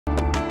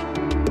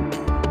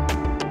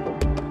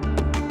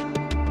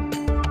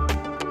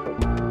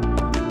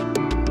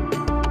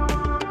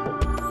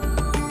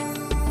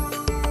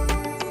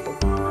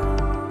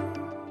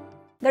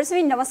दर्शक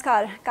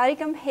नमस्कार।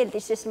 कार्यक्रम हेल्थ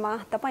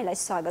स्टेशनमा तपाईलाई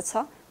स्वागत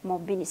छ। म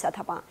बिनिशा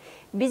थापा।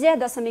 विजया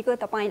दशमीको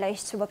तपाईलाई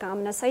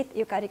शुभकामना सहित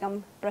यो कार्यक्रम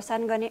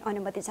प्रसारण गर्ने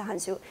अनुमति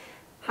चाहन्छु।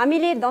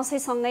 हामीले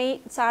दशैंसँगै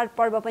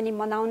चाडपर्व पनि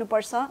मनाउनु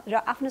पर्छ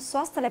र आफ्नो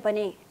स्वास्थ्यलाई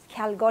पनि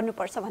ख्याल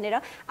गर्नुपर्छ भनेर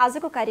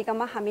आजको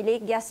कार्यक्रममा हामीले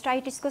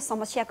ग्यास्ट्राइटिसको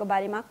समस्याको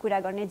बारेमा कुरा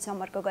गर्ने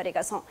जमर्को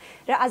गरेका छौं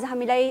र आज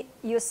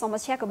हामीलाई यो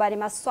समस्याको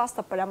बारेमा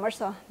स्वास्थ्य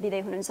परामर्श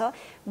दिँदै हुनुहुन्छ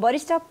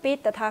वरिष्ठ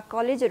पेट तथा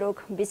कलेजो रोग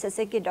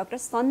विशेषज्ञ डाक्टर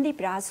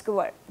सन्दीप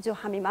कुंवर, जो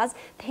हामीमाझ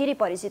धेरै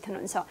परिचित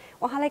हुनुहुन्छ।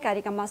 उहाँलाई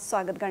कार्यक्रममा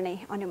स्वागत गर्ने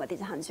अनुमति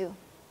चाहन्छु।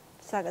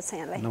 स्वागत छ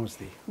यहाँलाई।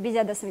 नमस्ते।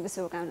 विजया दशमीको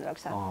शुभकामना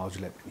डाक्टर साहब।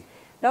 हजुरलाई पनि।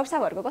 डाक्टर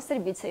साहबहरुको कसरी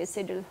बित्छ यो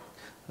शेड्युल?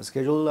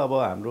 अब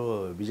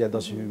हाम्रो विजया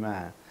दशमीमा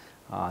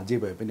जे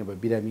भए पनि अब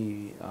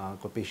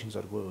बिरामीको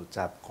पेशेन्ट्सहरुको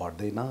चाप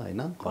घट्दैन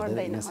हैन,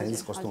 घट्दैन इन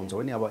सेन्स कस्तो हुन्छ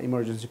भने अब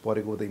इमर्जेन्सी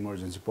परेको त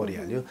इमर्जेन्सी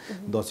परिहाल्यो,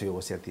 दशैं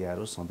होस् या तिहार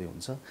होस् सधैँ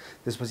हुन्छ।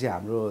 त्यसपछि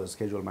हाम्रो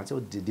स्केड्युलमा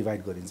चाहिँ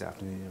डिभाइड गरिन्छ,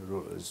 आफ्नो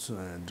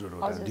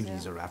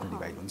ड्युटिजहरु आफ्नो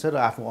डिभाइड हुन्छ र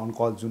आफ्नो अन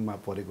कल जुनमा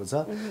परेको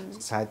छ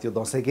सायद त्यो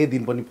दशैंकै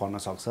दिन पनि पर्न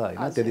सक्छ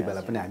हैन, त्यति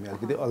बेला पनि हामी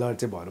अलिकति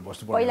अलर्ट चाहिँ भएर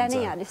बस्नु पर्छ। पहिला नै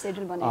यहाँले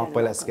शेड्युल बनाइराख्नु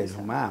पहिला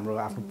स्केड्युलमा हाम्रो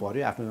आफ्नो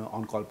पर्यो, आफ्नो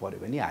अन कल पर्यो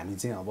भने हामी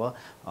चाहिँ अब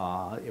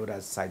एउटा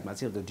साइडमा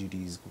चाहिँ एउटा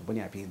ड्युटिजको पनि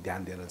हामी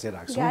ध्यान दिएर चाहिँ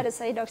गाह्रो छ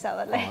है डाक्टर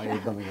साहबहरुलाई।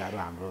 एकदमै गाह्रो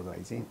हाम्रो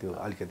लागि चाहिँ त्यो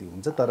अलिकति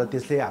हुन्छ, तर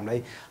त्यसले हामीलाई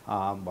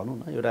भनौँ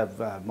न एउटा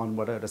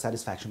मनबाट एउटा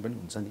स्याटिस्फ्याक्सन पनि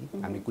हुन्छ नि,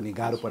 हामी कुनै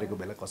गाह्रो परेको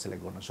बेला कसैलाई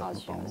गर्न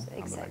सक्नु पाउनु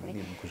हाम्रो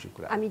लागि खुसीको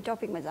कुरा। हामी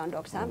टपिकमा जाउँ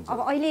डाक्टर साहब। अब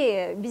अहिले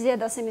विजया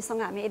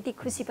दशमीसँग हामी यति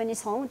खुसी पनि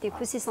छौं, त्यो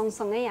खुसी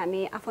सँगसँगै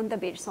हामी आफन्त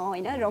भेट्छौं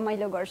हैन,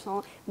 रमाइलो गर्छौं,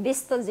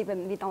 व्यस्त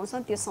जीवन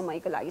बिताउँछौं त्यो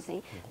समयको लागि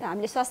चाहिँ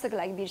हामीले स्वास्थ्यको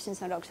लागि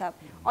बिर्सिन्छौं। डाक्टर साहब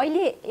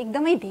अहिले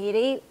एकदमै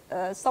धेरै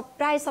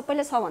प्राय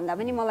सबैले छ भन्दा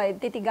पनि मलाई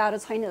त्यति गाह्रो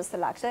छैन जस्तो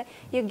लाग्छ।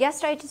 यो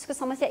ग्यास्ट्राइटिसको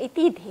समस्या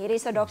यति धेरै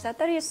छ डाक्टर साहब,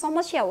 तर यो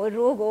समस्या हो,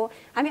 रोग हो,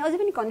 हामी अझै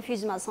पनि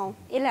कन्फ्युजमा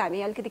छौं। यसलाई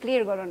हामी अलिकति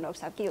क्लियर गराउनु डाक्टर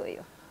साहब, के हो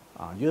यो?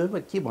 यो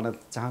के भन्न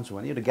चाहन्छु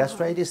भने एउटा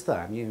ग्यास्ट्राइटिस त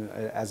हामी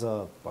एज अ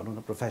भनौँ न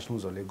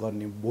प्रोफेसनल्सहरूले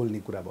गर्ने बोल्ने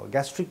कुरा भयो।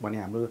 ग्यास्ट्रिक भने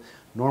हाम्रो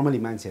नर्मली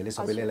मान्छेहरूले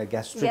सबैले यसलाई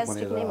ग्यास्ट्रिक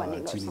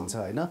भनेर चिनिन्छ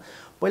हैन।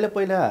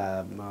 पहिला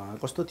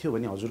कस्तो थियो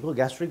भने हजुरको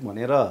ग्यास्ट्रिक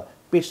भनेर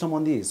पेट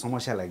सम्बन्धी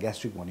समस्यालाई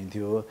ग्यास्ट्रिक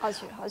भनिन्थ्यो।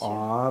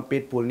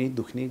 पेट पोल्ने,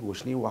 दुख्ने,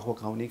 घोस्ने,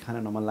 वाखोकाउने, खाना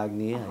नमन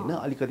लाग्ने हैन,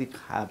 अलिकति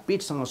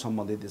पेटसँग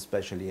सम्बन्धित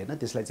स्पेशली हैन,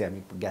 त्यसलाई चाहिँ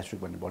हामी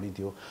ग्यास्ट्रिक भनेर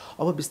भनिन्थ्यो।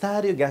 अब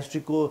बिस्तारै यो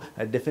ग्यास्ट्रिकको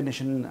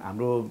डेफिनेसन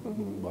हाम्रो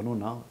भनौँ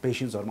न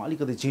पेशेन्ट्सहरुमा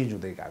अलिकति चेन्ज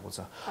हुँदै गएको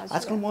छ।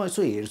 आजकल म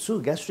यसो हेर्छु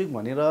ग्यास्ट्रिक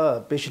भनेर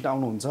पेशेन्ट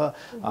आउनुहुन्छ,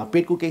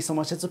 पेटको केही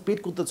समस्या छ,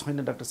 पेटको त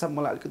छैन डाक्टर साहब,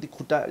 मलाई अलिकति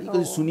खुट्टा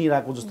अलिकति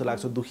सुनिरहेको जस्तो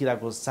लाग्छ,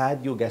 दुखिरहेको,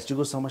 सायद यो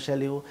ग्यास्ट्रिकको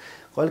समस्याले हो।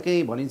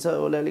 कहिलेकाहीँ भनिन्छ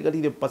उसले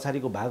अलिकति त्यो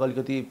पछाडिको भाग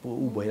अलिकति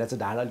ऊ भइरहेछ,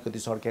 ढाड अलिकति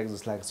सर्किएको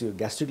जस्तो लाग्छ, यो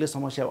ग्यास्ट्रिकले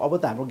समस्या हो। अब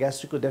त हाम्रो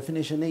ग्यास्ट्रिकको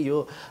डेफिनेसन नै यो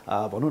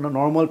भनौँ न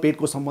नर्मल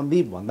पेटको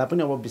सम्बन्धी भन्दा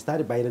पनि अब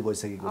बिस्तारै बाहिर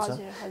गइसकेको छ।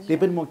 त्यही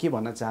पनि म के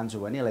भन्न चाहन्छु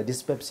भने यसलाई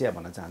डिस्पेप्सिया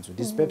भन्न चाहन्छु।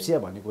 डिस्पेप्सिया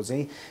भनेको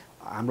चाहिँ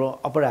हाम्रो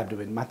अप्पर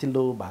एब्डोमेन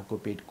माथिल्लो भागको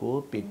पेटको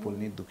पेट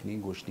पोल्ने, दुख्ने,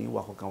 घोस्ने,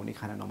 वाखोकाउने,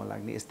 खाना नमन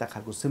लाग्ने यस्ता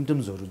खालको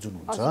सिम्पटम्सहरु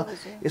जुन हुन्छ,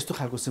 यस्तो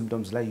खालको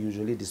सिम्पटम्सलाई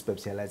युजुअली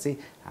डिस्पेप्सियालाई चाहिँ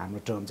हाम्रो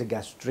टर्म चाहिँ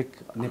ग्यास्ट्रिक,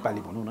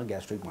 नेपाली भनौँ न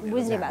ग्यास्ट्रिक भनेर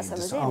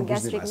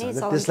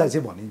त्यसलाई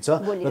चाहिँ भनिन्छ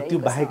र त्यो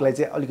बाहेकलाई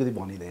चाहिँ अलिकति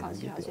भनिदैन।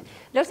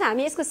 डाक्टर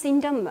हामी यसको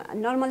सिम्पटम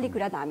नर्मली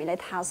कुरा त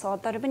हामीलाई थाहा छ,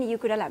 तर पनि यो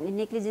कुरालाई हामीले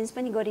नेग्लिजेन्स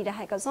पनि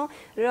गरिरहेका छौं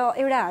र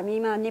एउटा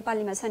हामीमा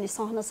नेपालीमा छ नि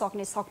सहन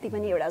सक्ने शक्ति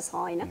पनि एउटा छ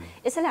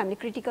हैन। यसैले हामीले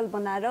क्रिटिकल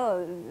बनाएर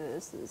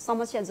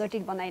समस्या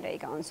जटिल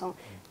बनाइरहेका हुन्छौं।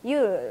 यो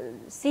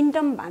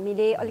सिम्पटम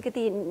हामीले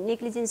अलिकति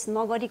नेग्लिजेन्स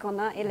नगरिकन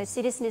यसलाई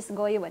सिरियसनेस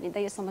गयो भने त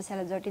यो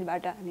समस्यालाई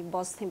जटिलबाट हामी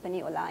बच्थ्यौं पनि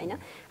होला हैन।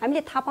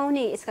 हामीले थाहा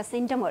पाउने यसका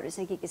सिम्पटमहरु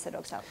चाहिँ के छ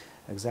डाक्टर साहब?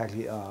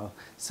 एक्ज्याक्टली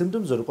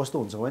सिम्पटम्सहरु कस्तो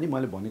हुन्छ भने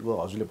मैले भनेको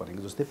हजुरले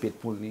भनेको जस्तै पेट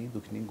पोल्ने,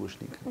 दुख्ने,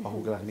 घोस्ने, वाखो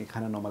लाग्ने,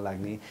 खाना नमन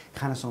लाग्ने,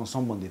 खानासँग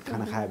सम्बन्धित,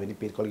 खाना खायो भने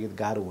पेट अलिकति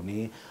गाह्रो हुने,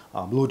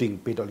 ब्लोटिङ,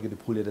 पेट अलिकति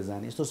फुलेर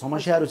जाने, यस्तो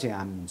समस्याहरु चाहिँ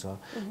आम हुन्छ।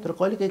 तर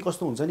कहिलेकाहीँ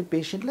कस्तो हुन्छ नि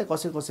पेशेन्टलाई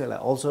कसैलाई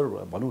अल्सर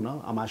भनौँ न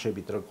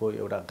आमाशयभित्रको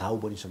एउटा घाउ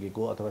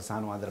बनिसकेको अथवा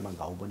सानो आधारमा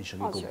घाउ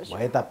बनिसकेको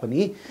भए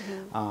तापनि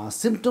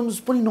सिम्पटम्स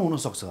पनि नहुन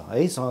सक्छ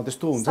है।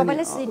 त्यस्तो हुन्छ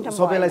नि,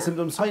 सबैलाई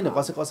सिम्पटम छैन,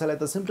 कसैलाई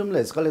त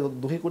सिम्पटमलेस, कसैले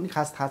दुखेको नि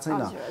खास थाहा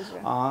छैन,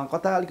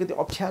 कता अलिकति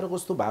अप्ठ्यारो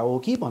कस्तो भयो हो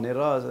कि भनेर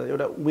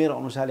एउटा उमेर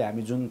अनुसारले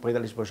हामी जुन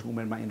 45 वर्षको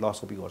उमेरमा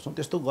इन्डोस्कोपी गर्छौं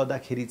त्यस्तो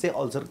गर्दाखेरि चाहिँ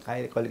अल्सर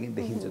कहिलेकाहीँ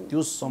देखिन्छ,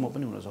 त्यो सम्म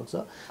पनि हुन सक्छ।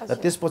 र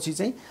त्यसपछि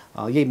चाहिँ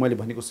यही मैले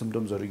भनेको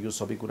सिम्पटम्सहरु यो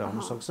सबै कुरा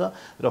हुन सक्छ।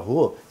 र हो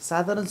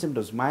साधारण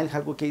सिम्पटम्स माइल्ड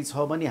खालको केही छ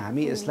भने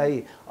हामी यसलाई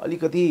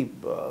अलिकति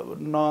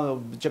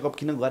चेकअप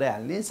किन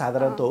गराइहाल्ने,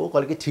 साधारण त हो,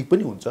 कहिलेकाहीँ ठिक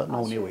पनि हुन्छ,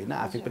 नहुने होइन,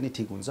 आफै पनि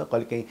ठिक हुन्छ।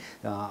 कहिलेकाहीँ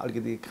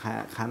अलिकति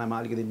खानामा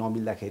अलिकति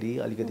नमिल्दाखेरि,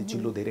 अलिकति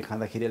चिल्लो धेरै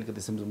खाँदाखेरि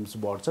अलिकति सिम्पटम्स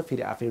बढ्छ,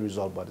 फेरि आफै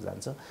रिजल्भ भएर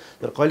जान्छ।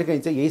 तर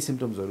कहिलेकाहीँ चाहिँ यही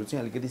सिम्पटम्सहरु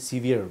चाहिँ अलिकति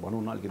सिभियर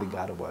भनौँ न अलिकति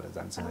गाह्रो भएर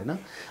जान्छ हैन।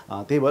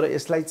 त्यही भएर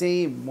यसलाई चाहिँ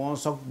म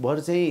सकभर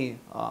चाहिँ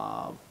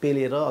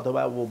पेलेर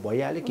अथवा वो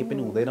भइहाल्यो के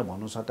पनि हुँदैन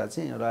भन्नु सट्टा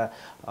चाहिँ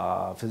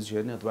एउटा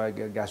फिजिसियन अथवा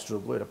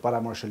ग्यास्ट्रोको एउटा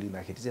परामर्श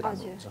लिँदाखेरि चाहिँ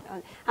राम्रो हुन्छ।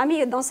 हामी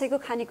यो दशैंको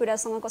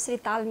खानेकुरासँग कसरी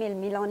तालमेल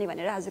मिलाउने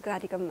भनेर आजको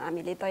कार्यक्रम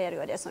हामीले तयार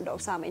गरेका छौं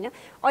डाक्टर साहब हैन।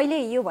 अहिले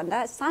यो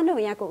भन्दा सानो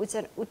यहाँको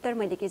उत्तर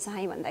मैले के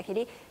चाहे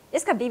भन्दाखेरि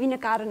यसका विभिन्न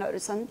कारणहरू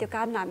छन्, त्यो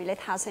कारण हामीलाई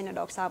थाहा छैन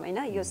डाक्टर साहब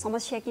होइन। यो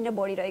समस्या किन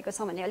बढिरहेको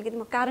छ भने अलिकति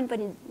म कारण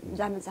पनि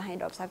जान्न चाहेँ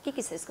डाक्टर साहब, के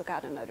छ यसको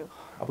कारणहरू?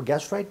 अब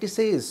ग्यास्ट्राइटिस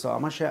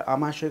चाहिँ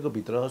आमाशयको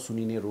भित्र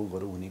सुनिने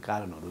रोगहरू हुने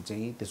कारणहरू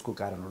चाहिँ त्यसको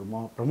कारणहरूमा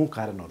प्रमुख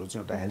कारणहरू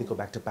चाहिँ एउटा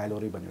हेलिकोब्याक्टर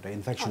पाइलोरी भन्ने एउटा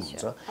इन्फेक्सन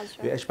हुन्छ।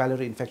 यो एच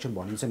पाइलोरी इन्फेक्सन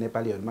भनिन्छ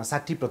नेपालीहरूमा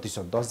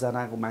 60% 10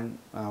 जनाको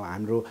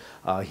हाम्रो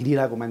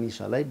हिँडिरहेको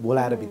मानिसहरूलाई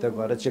बोलाएर भित्र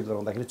गएर चेक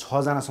गराउँदाखेरि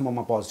 6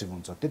 जनासम्ममा पोजिटिभ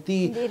हुन्छ। त्यति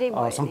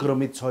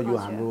सङ्क्रमित छ यो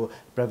हाम्रो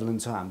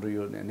प्रेभलेन्स छ हाम्रो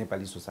यो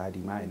नेपाली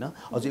सोसाइटीमा होइन।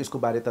 अझ यसको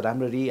बारे त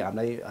राम्ररी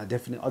हामीलाई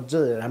अझ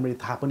राम्ररी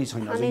थाहा पनि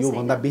छैन, अझ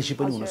योभन्दा बेसी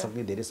पनि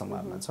हुनसक्ने धेरै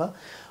सम्भावना छ।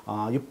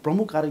 यो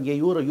प्रमुख कारण यही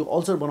हो र यो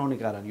अल्सर बनाउने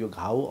कारण, यो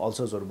घाउ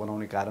अल्सर्सहरू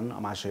बनाउने कारण,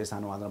 आमाशय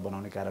सानो आन्द्रा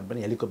बनाउने कारण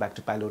पनि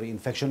हेलिकोब्याक्टर पाइलोरी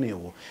इन्फेक्सन नै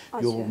हो।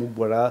 यो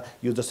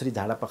मुखबाट यो जसरी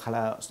झाडा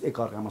पखाला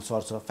एकअर्कामा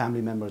सर्छ,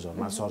 फ्यामिली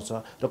मेम्बर्सहरूमा सर्छ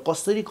र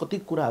कसरी कति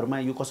कुराहरूमा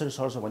यो कसरी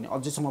सर्छ भन्ने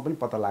अझैसम्म पनि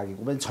पत्ता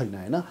लागेको पनि छैन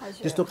होइन।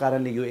 त्यस्तो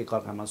कारणले यो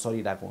एकअर्कामा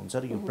सरिरहेको हुन्छ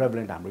र यो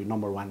प्रेभलेन्ट हाम्रो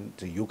नम्बर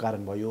 1 यो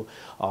कारण भयो।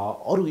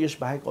 अरू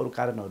यसबाहेक अरू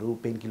कारणहरू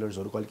पेन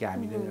किलर्सहरू कहिले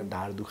हामीले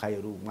ढाड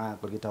दुखाइहरूमा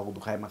कहिले टाउको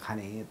दुखाइमा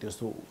खाने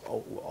त्यस्तो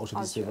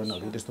औषधि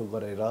सेवनहरू त्यस्तो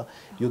गरेर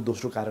यो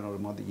दोस्रो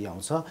कारणहरूमध्ये यही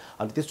आउँछ।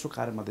 अनि तेस्रो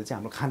कारणमध्ये चाहिँ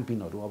हाम्रो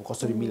खानपिनहरू अब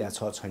कसरी मिला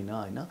छ छैन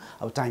होइन।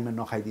 अब टाइममा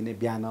नखाइदिने,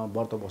 बिहान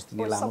व्रत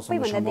बस्दिने, लामो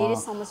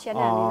समयसम्म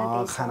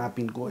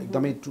खानापिनको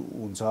एकदमै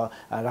हुन्छ,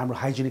 राम्रो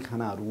हाइजेनिक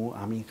खानाहरू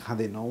हामी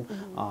खाँदैनौँ,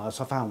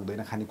 सफा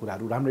हुँदैन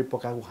खानेकुराहरू, राम्रै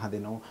पकाएको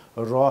खाँदैनौँ,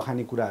 र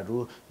खानेकुराहरू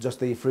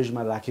जस्तै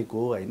फ्रिजमा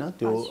राखेको होइन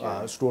त्यो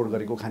स्टोर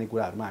गरेको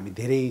खानेकुराहरूमा हामी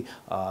धेरै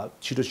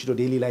छिटो छिटो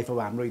डेली लाइफ अब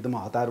हाम्रो एकदम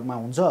हतारमा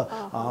हुन्छ,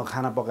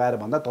 खाना पकाएर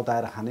भन्दा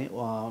तताएर खाने,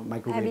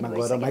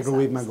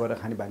 माइक्रोवेभमा गएर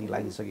खाने बानी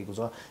लागिसकेको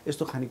छ।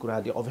 यस्तो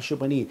खानेकुराहरूले अवश्य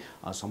पनि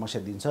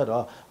समस्या दिन्छ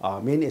र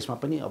मेन यसमा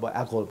पनि अब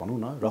एल्कोहल भनौँ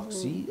न,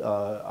 रक्सी,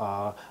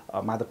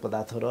 मादक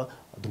पदार्थ र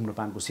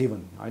धुम्रपानको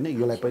सेवन होइन,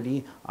 यसलाई पनि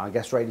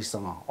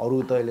ग्यास्ट्राइटिससँग अरू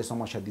त यसले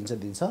समस्या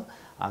दिन्छ।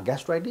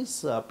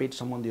 ग्यास्ट्राइटिस पेट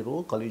सम्बन्धी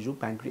रोग, कलेजो,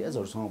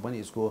 प्यान्क्रियाजहरूसँग पनि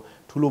यसको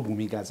ठुलो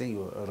भूमिका चाहिँ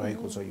यो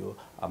रहेको छ। यो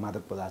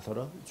मादक पदार्थ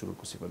र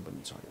चुरोटको सेवन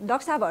पनि छ।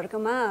 डाक्टर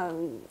साहबहरूकोमा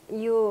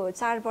यो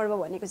चाडपर्व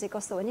भनेको चाहिँ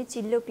कस्तो भने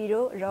चिल्लो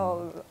पिरो र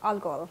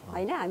अल्कोहल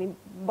होइन हामी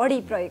बढी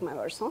प्रयोगमा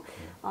गर्छौँ।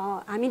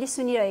 हामीले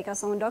सुनिरहेका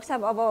छौँ डाक्टर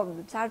साहब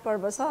अब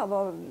चाडपर्व छ, अब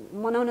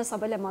मनाउन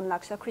सबैलाई मन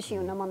लाग्छ, खुसी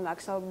हुन मन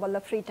लाग्छ,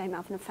 बल्ल फ्री टाइम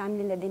आफ्नो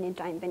फ्यामिलीलाई दिने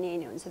टाइम पनि यही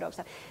नै हुन्छ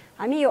डाक्टर साहब।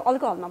 हामी यो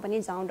अल्कोहलमा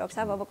पनि जाउँ डाक्टर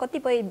साहब। अब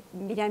कतिपय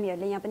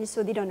बिरामीहरूले यहाँ पनि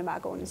सोधिरहनु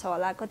भएको हुन्छ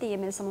होला, कति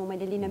एमएलसम्म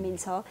मैले लिन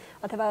मिल्छ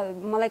अथवा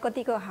मलाई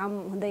कतिको हार्म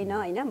हुँदैन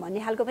होइन भन्ने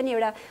खालको पनि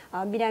एउटा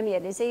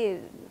बिरामीहरूले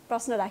चाहिँ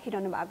प्रश्न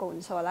राखिरहनु भएको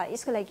हुन्छ होला।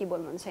 यसको लागि के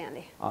बोल्नुहुन्छ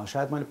यहाँले?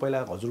 सायद मैले पहिला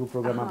हजुरको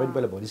प्रोग्राममा पनि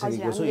पहिला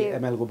भनिसकेको छु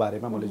एमएलको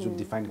बारेमा मैले जुन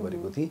डिफाइन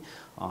गरेको थिएँ।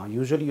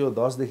 युजली यो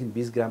 10 देखि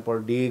 20 ग्राम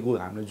पर डेको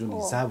हाम्रो जुन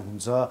हिसाब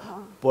हुन्छ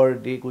पर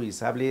डेको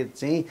हिसाबले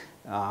चाहिँ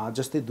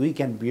जस्तै 2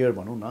 क्यान बियर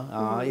भनौँ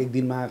न, एक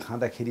दिनमा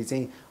खाँदाखेरि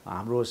चाहिँ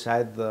हाम्रो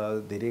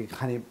सायद धेरै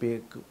खाने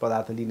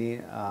पदार्थ लिने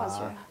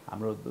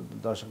हाम्रो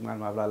दर्शक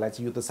महानुभावलाई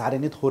चाहिँ यो त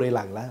साह्रै नै थोरै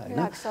लाग्ला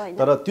होइन।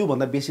 तर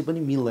त्योभन्दा बेसी पनि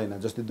मिल्दैन।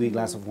 जस्तै 2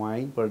 glass of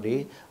wine per day,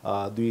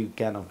 2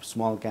 can of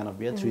small can of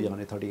beer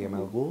 330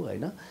 ml को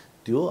होइन,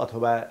 त्यो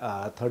अथवा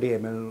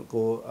 30 ml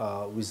को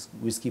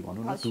विस्की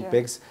भनौँ न, 2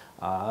 पेग्स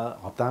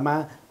हप्तामा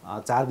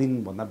 4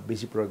 दिनभन्दा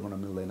बेसी प्रयोग गर्न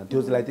मिल्दैन।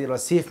 त्योलाई चाहिँ एउटा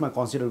सेफमा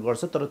कन्सिडर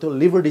गर्छ। तर त्यो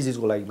लिभर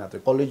डिजिजको लागि मात्रै,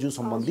 कलेजो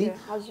सम्बन्धी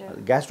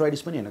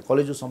ग्यास्ट्राइटिस पनि होइन,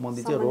 कलेजो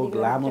सम्बन्धी चाहिँ रोग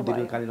लामो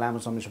दीर्घकालीन लामो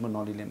समयसम्म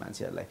नलिने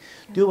मान्छेहरूलाई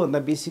त्योभन्दा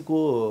बेसीको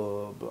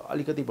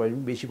अलिकति भयो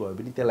पनि बेसी भयो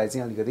पनि त्यसलाई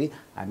चाहिँ अलिकति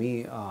हामी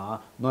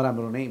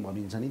नराम्रो नै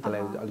भनिन्छ नि,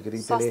 त्यसलाई अलिकति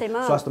त्यसले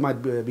स्वास्थ्यमा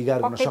बिगार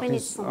गर्न सक्ने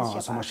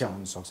समस्या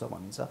हुनसक्छ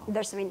भनिन्छ।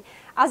 दर्शकबिन,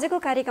 आजको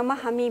कार्यक्रममा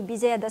हामी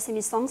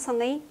विजयादशमी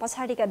सँगसँगै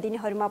पछाडिका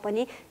दिनहरूमा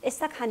पनि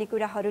यस्ता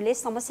खानेकुराहरूले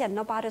समस्या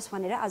नपारोस्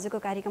भनेर आजको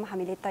कार्यक्रम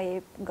हामीले तय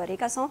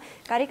गरेका छौँ।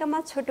 कार्यक्रममा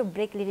छोटो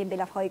ब्रेक लिने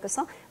बेला भएको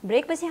छ।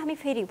 ब्रेकपछि हामी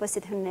फेरि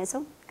उपस्थित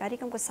हुनेछौँ।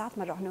 कार्यक्रमको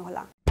साथमा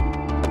रहनुहोला।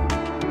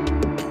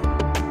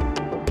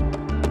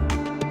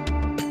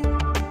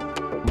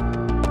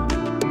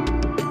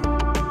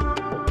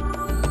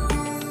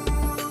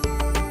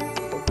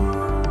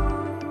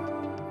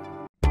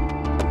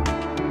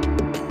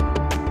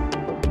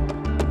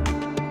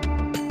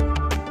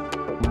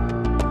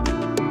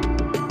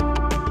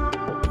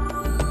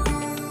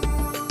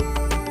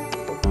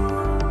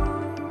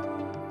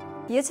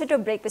 यो छोटो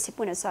ब्रेकपछि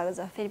पुनः स्वागत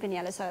छ। फेरि पनि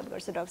यहाँलाई स्वागत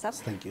गर्छु डाक्टर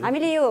साहब।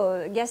 हामीले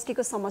यो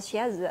ग्यास्ट्रिकको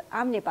समस्या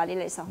आम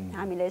नेपालीलाई छ,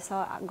 हामीलाई छ,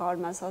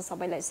 घरमा छ,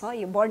 सबैलाई छ,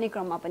 यो बढ्ने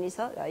क्रममा पनि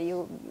छ। यो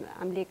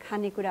हामीले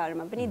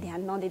खानेकुराहरूमा पनि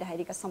ध्यान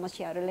नदिँदाखेरिका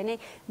समस्याहरूलाई नै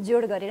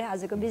जोड गरेर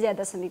आजको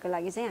विजयादशमीको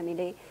लागि चाहिँ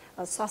हामीले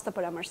स्वास्थ्य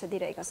परामर्श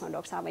दिइरहेका छौँ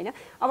डाक्टर साहब होइन।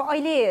 अब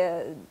अहिले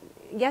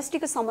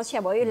ग्यास्ट्रिकको समस्या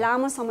भयो,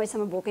 लामो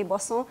समयसम्म भोकै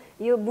बस्छौँ,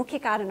 यो मुख्य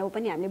कारण हो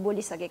पनि हामीले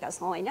बोलिसकेका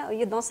छौँ होइन।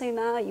 यो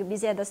दसैँमा, यो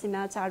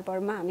विजयादशमीमा,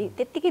 चाडपर्वमा हामी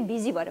त्यत्तिकै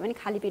बिजी भएर पनि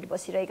खाली पेट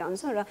बसिरहेका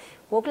हुन्छौँ र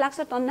भोक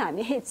लाग्छ टन्न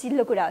हामी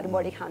चिल्लो कुराहरू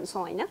बढी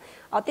खान्छौँ होइन।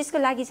 त्यसको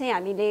लागि चाहिँ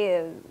हामीले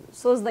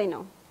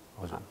सोच्दैनौँ।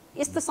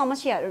 यस्तो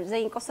समस्याहरू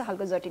चाहिँ कस्तो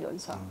खालको जटिल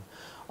हुन्छ?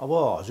 अब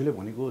हजुरले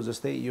भनेको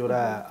जस्तै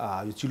एउटा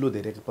यो चिल्लो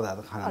धेरै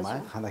पदार्थ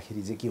खानामा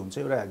खाँदाखेरि चाहिँ के हुन्छ,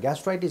 एउटा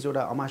ग्यास्ट्राइटिस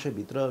एउटा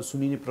अमाशयभित्र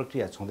सुनिने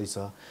प्रक्रिया छँदैछ।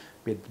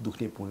 पेट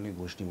दुख्ने पोल्ने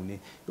घोस्ने हुने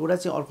एउटा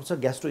चाहिँ अर्को छ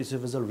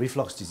ग्यास्ट्रोइसोफेजल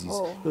रिफ्लक्स डिजिज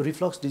यो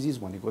रिफ्लक्स डिजिज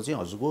भनेको चाहिँ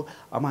हजुरको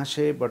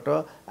आमाशयबाट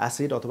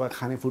एसिड अथवा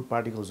खाने फुड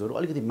पार्टिकल्सहरू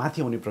अलिकति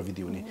माथि आउने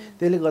प्रवृत्ति हुने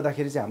त्यसले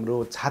गर्दाखेरि चाहिँ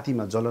हाम्रो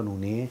छातीमा जलन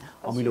हुने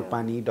अमिलो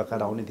पानी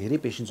डकार आउने धेरै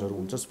पेसेन्ट्सहरू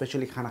हुन्छ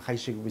स्पेसली खाना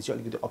खाइसकेपछि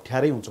अलिकति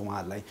अप्ठ्यारै हुन्छ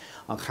उहाँहरूलाई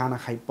खाना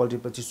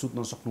खाइपल्टेपछि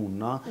सुत्न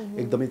सक्नुहुन्न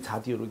एकदमै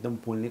छातीहरू एकदम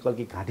पोल्ने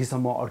कल्की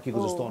घाँटीसम्म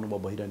अड्केको जस्तो अनुभव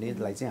भइरहने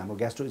त्यसलाई चाहिँ हाम्रो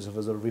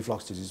ग्यास्ट्रोइसोफेजल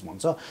रिफ्लक्स डिजिज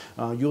भन्छ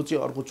यो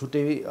चाहिँ अर्को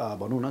छुट्टै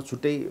भनौँ न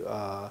छुट्टै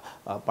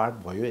पार्ट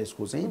भयो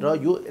यसको चाहिँ र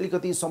यो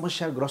अलिकति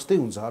समस्याग्रस्तै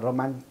हुन्छ र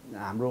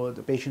हाम्रो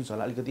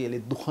पेसेन्ट्सहरूलाई अलिकति यसले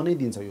दुःख नै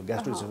दिन्छ यो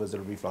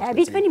ग्यास्ट्रोइसोफेजल रिफ्लक्स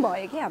ह्याबिट पनि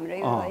भयो कि हाम्रो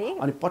यो है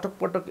अनि पटक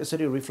पटक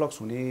यसरी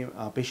रिफ्लक्स हुने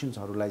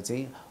पेसेन्ट्सहरूलाई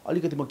चाहिँ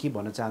अलिकति म के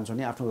भन्न चाहन्छु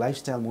भने आफ्नो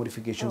लाइफस्टाइल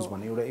मोडिफिकेसन्स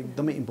भन्ने एउटा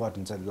एकदमै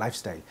इम्पोर्टेन्ट छ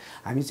लाइफस्टाइल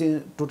हामी चाहिँ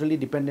टोटली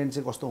डिपेन्डेन्ट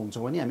चाहिँ कस्तो हुन्छ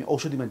भने हामी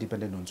औषधिमा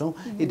डिपेन्डेन्ट हुन्छौँ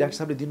यी डाक्टर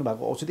साहबले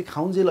दिनुभएको औषधि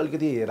खाउन्जेल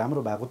अलिकति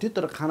राम्रो भएको थियो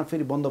तर खाना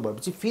फेरि बन्द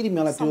भएपछि फेरि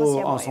मलाई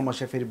त्यो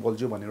समस्या फेरि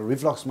बल्झ्यो भनेर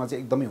रिफ्लक्समा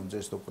चाहिँ एकदमै हुन्छ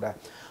यस्तो कुरा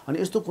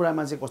अनि यस्तो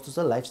कुरामा चाहिँ कस्तो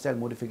छ लाइफस्टाइल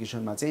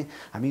मोडिफिकेसनमा चाहिँ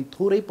हामी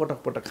थोरै पटक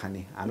पटक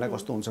खाने हामीलाई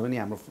कस्तो हुन्छ भने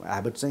हाम्रो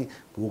ह्याबिट चाहिँ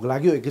भोक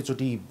लाग्यो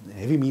एकैचोटि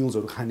हेभी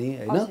मिल्सहरू खाने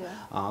होइन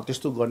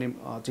त्यस्तो गर्ने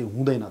चाहिँ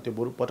हुँदैन त्यो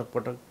बरु पटक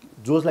पटक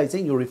जसलाई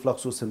चाहिँ यो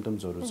रिफ्लक्सको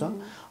सिम्टम्सहरू छ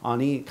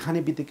अनि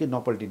खाने बित्तिकै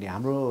नपल्टिने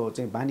हाम्रो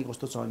चाहिँ बानी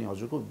कस्तो छ भने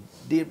हजुरको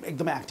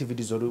एकदमै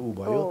एक्टिभिटिजहरू ऊ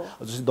भयो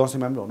जस्तै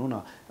दसैँमा पनि भनौँ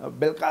न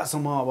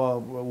बेलुकासम्म अब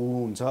ऊ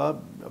हुन्छ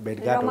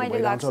भेटघाटहरू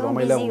भइरहन्छ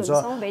रमाइलो हुन्छ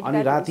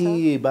अनि राति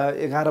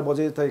 11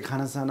 बजे त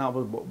खानासाना अब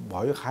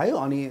भयो खायो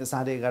अनि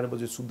 11:30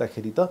 बजे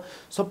सुत्दाखेरि त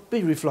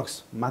सबै रिफ्लक्स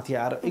माथि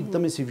आएर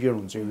एकदमै सिभियर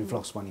हुन्छ यो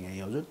रिफ्लक्स पनि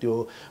है हजुर त्यो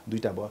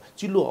दुईटा भयो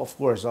चिल्लो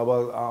अफकोर्स अब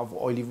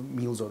ओइली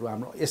मिल्सहरू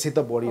हाम्रो यसै त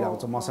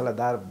बढिरहन्छ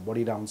मसलादार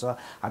बढिरहन्छ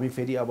हामी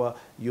फेरि अब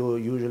यो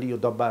युजुअली यो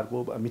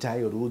डब्बाहरूको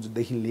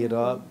मिठाईहरूदेखि लिएर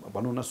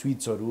भनौँ न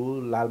स्विट्सहरू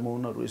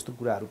लालमोहनहरू यस्तो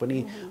कुराहरू पनि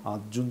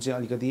जुन चाहिँ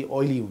अलिकति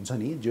ओइली हुन्छ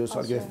नि जो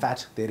अलिकति फ्याट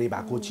धेरै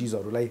भएको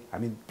चिजहरूलाई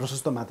हामी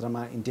प्रशस्त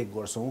मात्रामा इन्टेक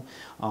गर्छौँ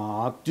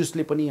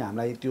त्यसले पनि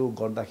हामीलाई त्यो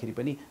गर्दाखेरि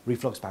पनि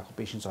रिफ्लक्स भएको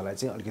पेसेन्ट्सहरूलाई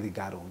चाहिँ अलिकति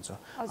गाह्रो हुन्छ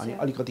अनि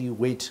अलिकति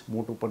वेट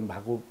मोटोपन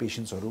भएको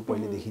पेसेन्ट्सहरू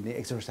पहिलेदेखि नै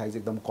एक्सर्साइज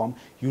एकदम कम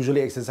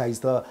युजुअली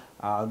एक्सर्साइज त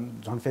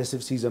झन्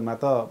फेस्टिभ सिजनमा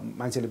त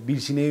मान्छेले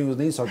बिर्सिनै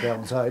नै सकेको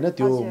हुन्छ होइन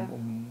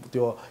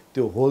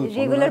त्यो होल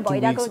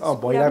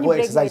भइरहेको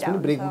एक्सर्साइज पनि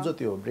ब्रेक हुन्छ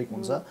त्यो ब्रेक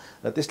हुन्छ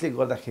र त्यसले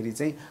गर्दाखेरि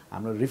चाहिँ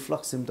हाम्रो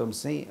रिफ्लक्स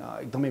सिम्टम्स चाहिँ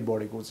एकदमै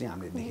बढेको चाहिँ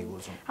हामीले देखेको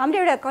छौँ हाम्रो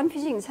एउटा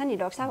कन्फ्युजिङ छ नि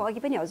डाक्टर साहब अघि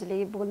पनि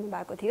हजुरले बोल्नु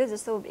भएको थियो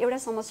जस्तो एउटा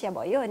समस्या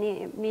भयो अनि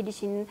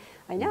मेडिसिन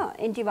होइन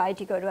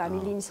एन्टिबायोटिकहरू हामी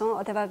लिन्छौँ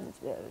अथवा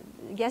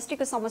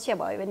ग्यास्ट्रिकको समस्या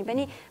भयो भने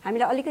पनि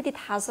हामीलाई अलिकति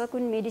थाहा छ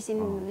कुन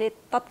मेडिसिनले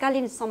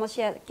तत्कालीन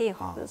समस्या के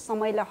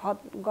समयलाई हद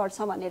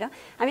गर्छ भनेर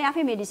हामी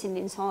आफै मेडिसिन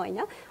लिन्छौँ होइन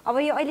अब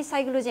यो अहिले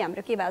साइकोलोजी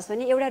हाम्रो के भएको छ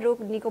भने एउटा रोग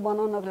निको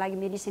बनाउनको लागि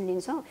मेडिसिन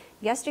लिन्छौँ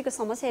ग्यास्ट्रिकको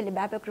समस्याले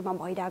व्यापक रूपमा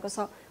भइरहेको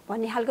छ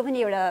भन्ने खालको पनि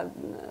एउटा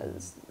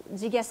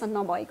जिज्ञासा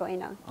नभएको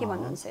होइन के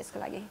भन्नुहुन्छ यसको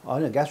लागि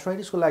होइन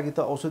ग्यास्ट्राइटिसको लागि त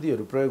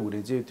औषधिहरू प्रयोग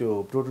हुने चाहिँ त्यो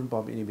प्रोटोन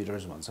पम्प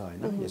इनिबिटर्स भन्छ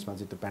होइन यसमा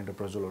चाहिँ त्यो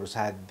पेन्टोप्रोजोलहरू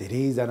सायद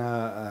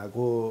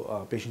धेरैजनाको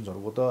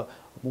पेसेन्ट्सहरूको त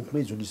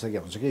मुखमै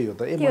झुन्डिसकेको हुन्छ कि यो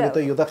त मैले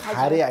त यो त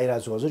खाएरै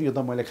आइरहेको छु हजुर यो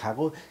त मैले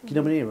खाएको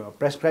किनभने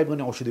प्रेसक्राइब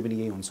गर्ने औषधि पनि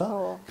यही हुन्छ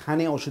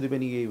खाने औषधि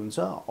पनि यही हुन्छ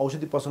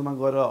औषधि पसलमा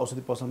गएर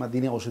औषधि पसलमा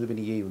दिने औषधि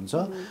पनि यही हुन्छ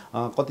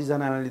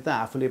कतिजनाले त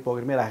आफूले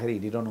पकेटमै राखेर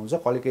हिँडिरहनुहुन्छ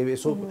कहिले कहीँ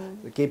यसो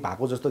केही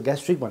भएको जस्तो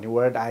ग्यास्ट्रिक भन्ने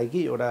वर्ड आयो कि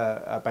एउटा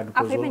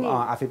पेन्टोप्रोजोल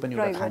आफै पनि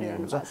एउटा खाने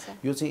हुन्छ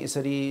यो चाहिँ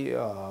यसरी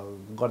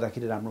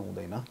गर्दाखेरि राम्रो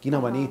हुँदैन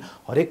किनभने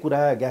हरेक कुरा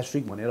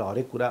ग्यास्ट्रिक भनेर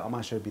हरेक कुरा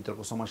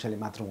अमाशयभित्रको समस्याले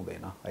मात्र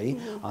हुँदैन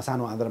है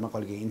सानो आन्द्रामा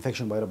कहिले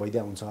इन्फेक्सन भएर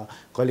भइदिया हुन्छ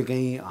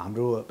कहिलेकाहीँ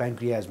हाम्रो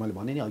प्यान्क्रियाज मैले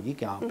भने नि अघि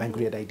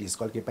प्यान्क्रियाटाइटिस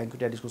कहिलेकाहीँ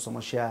प्यान्क्रियाटाइटिसको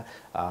समस्या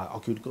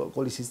अक्युट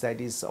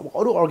कोलिसिस्टाइटिस अब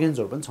अरू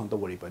अर्गेन्सहरू पनि छन्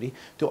त वरिपरि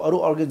त्यो अरू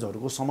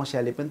अर्गेन्सहरूको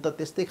समस्याले पनि त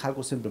त्यस्तै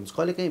खालको सिम्पटम्स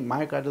कहिलेकाहीँ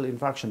मायोकार्डियल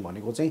इन्फ्राक्सन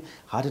भनेको चाहिँ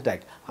हार्ट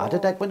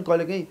एट्याक पनि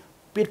कहिलेकाहीँ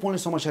पेट पोल्ने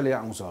समस्याले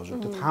आउँछ हजुर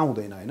त्यो थाहा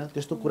हुँदैन होइन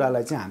त्यस्तो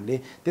कुरालाई चाहिँ हामीले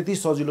त्यति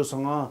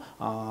सजिलोसँग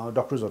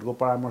डक्टर्सहरूको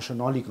परामर्श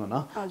नलिकन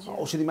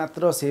औषधि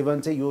मात्र सेवन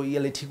चाहिँ यो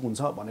यसले ठिक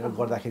हुन्छ भनेर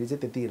गर्दाखेरि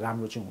चाहिँ त्यति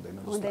राम्रो चाहिँ हुँदैन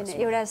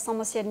एउटा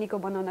समस्या निको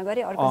बनाउन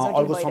गरे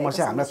अर्को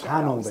समस्या हामीलाई थाहा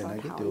नहुँदैन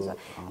कि त्यो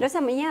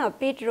र यहाँ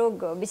पेट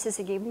रोग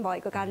विशेषज्ञ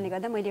भएको कारणले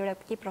गर्दा मैले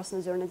एउटा के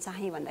प्रश्न जोड्न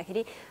चाहेँ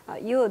भन्दाखेरि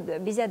यो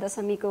विजया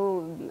दशमीको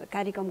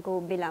कार्यक्रमको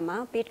बेलामा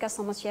पेटका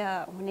समस्या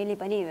हुनेले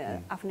पनि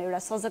आफ्नो एउटा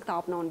सजगता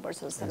अपनाउनुपर्छ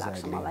जस्तो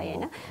लाग्छ मलाई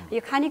होइन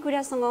यो खानेकुरा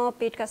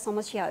पेटका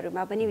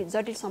समस्याहरूमा पनि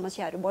जटिल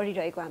समस्याहरू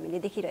बढिरहेको हामीले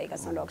देखिरहेका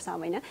छौँ डाक्टर साहब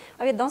होइन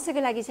अब यो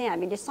दसैँको लागि चाहिँ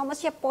हामीले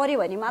समस्या पर्यो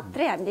भने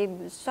मात्रै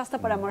हामीले स्वास्थ्य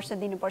परामर्श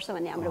दिनुपर्छ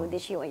भन्ने हाम्रो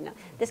उद्देश्य होइन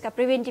त्यसका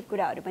प्रिभेन्टिभ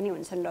कुराहरू पनि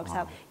हुन्छन् डाक्टर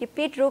साहब यो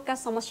पेट रोगका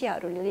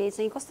समस्याहरूले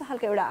चाहिँ कस्तो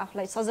खालको एउटा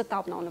आफूलाई सजगता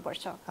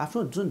अपनाउनुपर्छ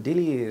आफ्नो जुन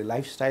डेली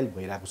लाइफस्टाइल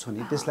भइरहेको छ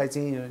नि त्यसलाई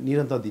चाहिँ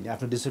निरन्तर दिने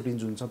आफ्नो डिसिप्लिन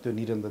जुन छ त्यो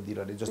निरन्तर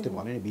दिइरहने जस्तै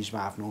भन्यो नि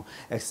बिचमा आफ्नो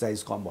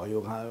एक्सर्साइज कम भयो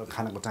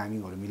खानाको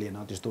टाइमिङहरू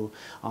मिलेन त्यस्तो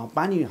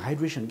पानी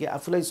हाइड्रेसन के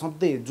आफूलाई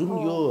सधैँ जुन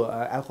यो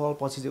एल्कोहल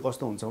पछि चाहिँ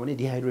कस्तो हुन्छ भने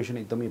डिहाइड्रेसन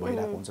एकदमै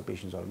भइरहेको हुन्छ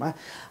पेसेन्ट्सहरूमा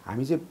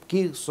हामी चाहिँ के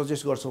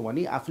सजेस्ट गर्छौँ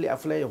भने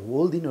आफूलाई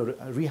होल दिन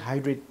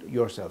रिहाइड्रेट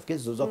योर सेल्फ के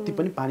जति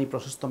पनि पानी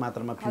प्रशस्त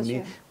मात्रामा पिउने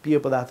पेय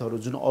पदार्थहरू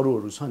जुन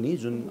अरूहरू छ नि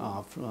जुन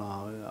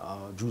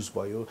जुस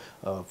भयो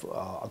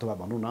अथवा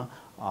भनौँ न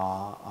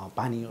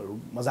पानीहरू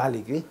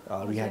मजाले के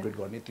रिहाइड्रेट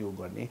गर्ने त्यो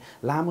गर्ने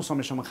लामो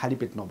समयसम्म खाली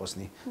पेट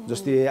नबस्ने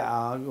जस्तै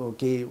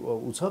के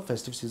उ छ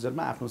फेस्टिभ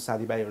सिजनमा आफ्नो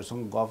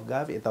साथीभाइहरूसँग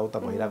गफ यताउता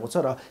भइरहेको छ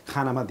र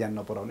खानामा ध्यान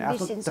नपुर्याउने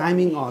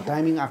आफ्नो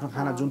टाइमिङ आफ्नो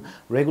खाना जुन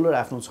रेगुलर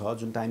आफ्नो छ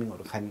जुन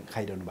टाइमिङहरू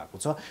खाइरहनु भएको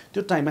छ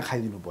त्यो टाइममा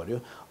खाइदिनु पर्यो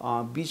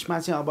बिचमा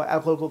चाहिँ अब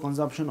एल्कोहलको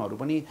कन्जम्पसनहरू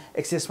पनि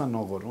एक्सेसमा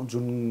नगर्नु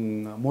जुन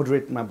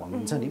मोडरेटमा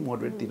भन्नुहुन्छ नि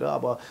मोडरेटतिर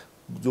अब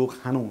जो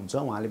खानुहुन्छ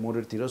उहाँले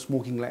मोडरेटतिर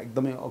स्मोकिङलाई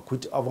एकदमै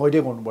क्विट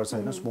अभोइडै गर्नुपर्छ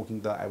होइन स्मोकिङ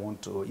त I want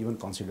to even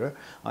consider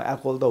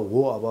alcohol त हो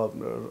अब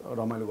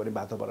रमाइलो गर्ने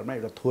वातावरणमा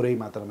एउटा थोरै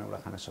मात्रामा एउटा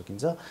खान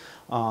सकिन्छ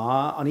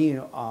अनि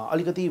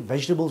अलिकति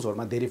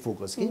भेजिटेबल्सहरूमा धेरै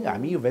फोकस कि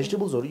हामी यो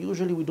भेजिटेबल्सहरू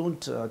usually we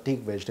don't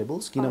take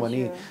vegetables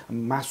किनभने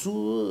मासु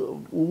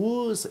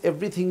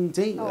एभ्रिथिङ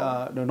चाहिँ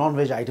नन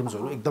भेज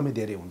आइटम्सहरू एकदमै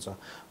धेरै हुन्छ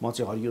म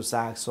चाहिँ हरियो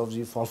साग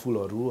सब्जी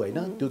फलफुलहरू होइन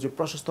त्यो चाहिँ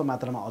प्रशस्त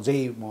मात्रामा अझै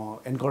म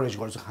एन्करेज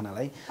गर्छु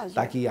खानालाई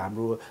ताकि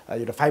हाम्रो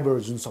एउटा फाइबर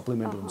जुन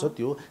सप्लिमेन्ट हुन्छ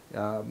त्यो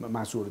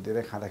मासुहरू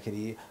धेरै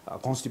खाँदाखेरि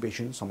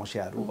कन्स्टिपेसन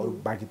समस्याहरू अरू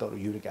बाँकी त अरू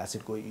युरिक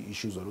एसिडको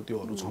इस्युजहरू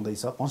त्योहरू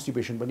छँदैछ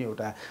कन्स्टिपेसन पनि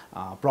एउटा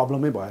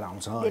प्रब्लमै भएर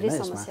आउँछ होइन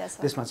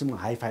त्यसमा चाहिँ म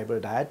हाई फाइबर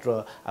डायट र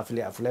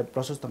आफूलाई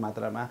प्रशस्त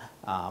मात्रामा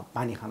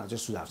पानी खान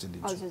चाहिँ सुझाव चाहिँ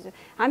दिन्छु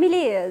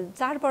हामीले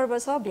चाडपर्व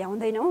छ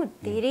भ्याउँदैनौँ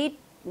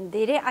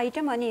धेरै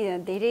आइटम अनि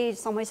धेरै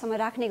समयसम्म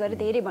राख्ने गरी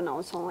धेरै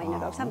बनाउँछौँ होइन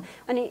डाक्टर साहब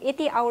अनि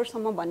यति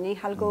आवरसम्म भन्ने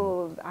खालको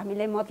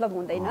हामीलाई मतलब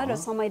हुँदैन र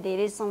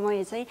धेरै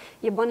समय चाहिँ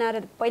यो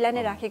बनाएर पहिला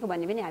नै राखेको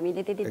भन्ने पनि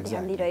हामीले त्यति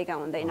ध्यान दिइरहेका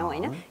हुँदैनौँ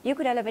होइन यो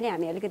कुरालाई पनि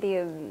हामी अलिकति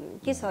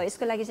के छ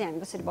यसको लागि चाहिँ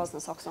हामी कसरी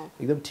बच्न सक्छौँ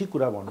एकदम ठिक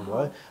कुरा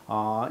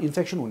भन्नुभयो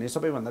इन्फेक्सन हुने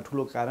सबैभन्दा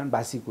ठुलो कारण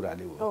बासी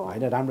कुराले हो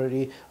होइन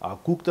राम्ररी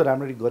कुक त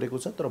राम्ररी गरेको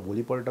छ तर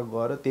भोलिपल्ट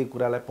गएर त्यही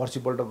कुरालाई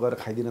पर्सिपल्ट गएर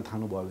खाइदिन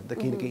थाल्नुभयो भने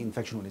त केही न केही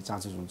इन्फेक्सन हुने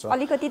चान्सेस हुन्छ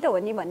अलिकति त हो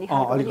नि भन्ने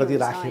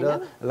अलिकति राखेर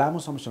लामो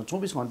समयसम्म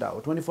 24 घण्टा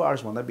हो 24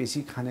 आवर्स भन्दा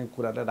बेसी खाने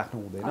कुरालाई राख्नु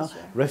हुँदैन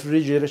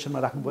रेफ्रिजरेसनमा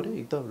राख्नु पर्यो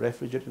एक त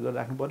रेफ्रिजरेट गरेर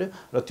राख्नु पर्यो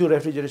र त्यो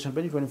रेफ्रिजरेसन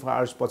पनि 24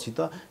 आवर्स पछि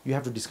त you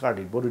have to discard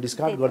it बरु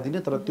डिस्कार्ड गरिदिने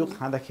तर त्यो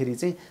खाँदाखेरि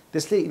चाहिँ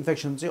त्यसले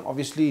इन्फेक्सन चाहिँ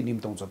अभियसली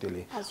निम्ताउँछ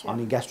त्यसले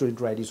अनि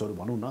ग्यास्ट्रोइन्टराइटिसहरू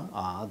भनौँ न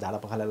झाडा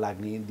पखाला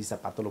लाग्ने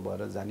दिशा पातलो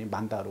भएर जाने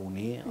बान्ताहरू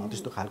हुने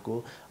त्यस्तो खालको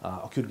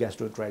अक्युट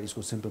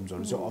ग्यास्ट्रोइन्टराइटिसको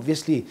सिम्पटम्सहरू चाहिँ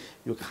अभियसली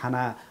यो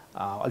खाना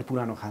अलिक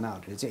पुरानो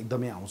खानाहरूले चाहिँ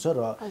एकदमै आउँछ र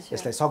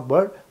यसलाई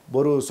सकभर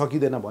बरु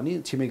सकिँदैन भने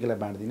छिमेकीलाई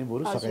बाँडिदिने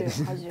बरु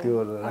सकाइदिने त्यो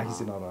राखी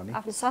चाहिँ नरहने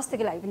आफ्नो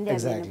स्वास्थ्यको लागि पनि ध्यान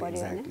दिनु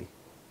पर्यो हैन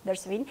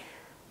दर्शकबिन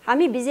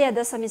हामी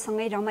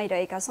विजयादशमीसँगै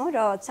रमाइरहेका छौँ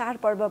र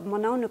चाडपर्व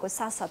मनाउनुको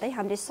साथसाथै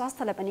हामीले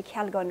स्वास्थ्यलाई पनि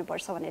ख्याल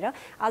गर्नुपर्छ भनेर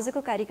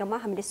आजको कार्यक्रममा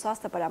हामीले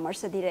स्वास्थ्य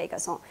परामर्श दिइरहेका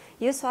छौँ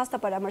यो स्वास्थ्य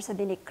परामर्श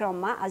दिने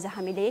क्रममा आज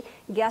हामीले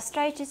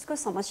ग्यास्ट्राइटिसको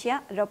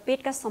समस्या र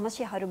पेटका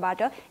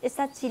समस्याहरूबाट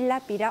यस्ता चिल्ला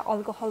पीडा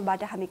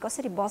अल्कोहलबाट हामी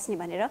कसरी बच्ने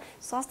भनेर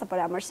स्वास्थ्य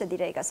परामर्श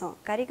दिइरहेका छौँ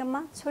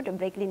कार्यक्रममा छोटो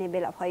ब्रेक लिने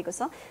बेला भएको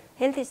छ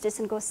हेल्थ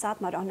स्टेसनको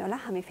साथमा रहनुहोला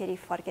हामी फेरि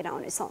फर्केर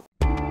आउनेछौँ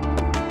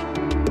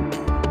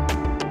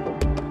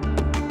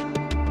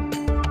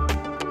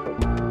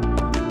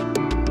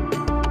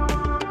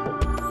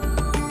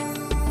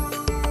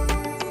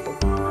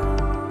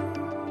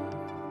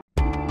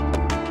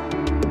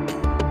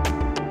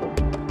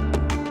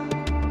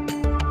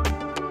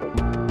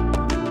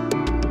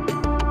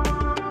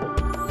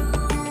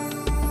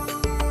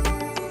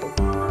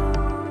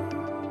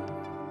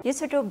यो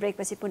छोटो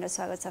ब्रेकपछि पुनः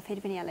स्वागत छ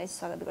फेरि पनि यहाँलाई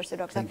स्वागत गर्छु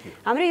डाक्टर साहब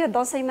हाम्रो यो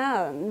दसैँमा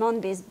नन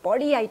भेज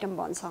बढी आइटम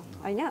बन्छ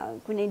होइन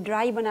कुनै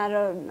ड्राई बनाएर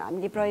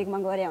हामीले प्रयोगमा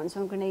गरे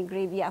हुन्छौँ कुनै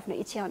ग्रेभी आफ्नो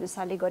इच्छा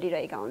अनुसारले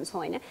गरिरहेका हुन्छौँ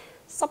होइन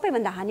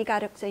सबैभन्दा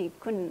हानिकारक चाहिँ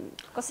कुन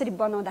कसरी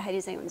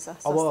बनाउँदाखेरि चाहिँ हुन्छ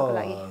स्वास्थ्यको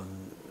लागि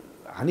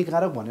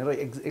हानिकारक भनेर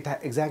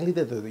एक्ज्याक्टली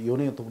त यो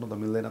नै तोक्न त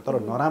मिल्दैन तर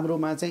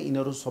नराम्रोमा चाहिँ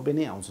यिनीहरू सबै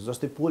नै आउँछ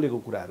जस्तै पोलेको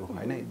कुराहरू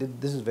होइन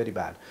दिस इज भेरी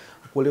ब्याड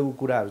पोलेको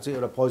कुराहरू चाहिँ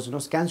एउटा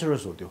पोइजनस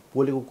क्यान्सरस हो त्यो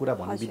पोलेको कुरा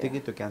भन्ने बित्तिकै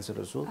त्यो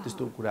क्यान्सरस हो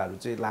त्यस्तो कुराहरू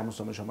चाहिँ लामो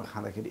समयसम्म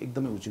खाँदाखेरि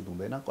एकदमै उचित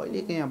हुँदैन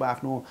कहिलेकाहीँ अब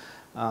आफ्नो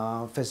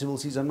फेस्टिभल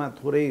सिजनमा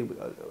थोरै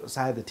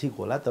सायद ठिक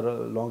होला तर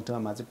लङ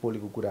टर्ममा चाहिँ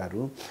पोलेको कुराहरू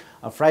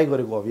फ्राई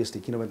गरेको अभियसली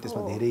किनभने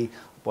त्यसमा धेरै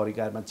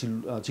परिकारमा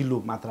चिल्लो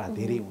मात्रा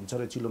धेरै हुन्छ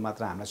र चिल्लो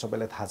मात्रा हामीलाई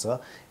सबैलाई थाहा छ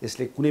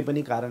यसले कुनै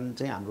पनि कारण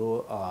चाहिँ हाम्रो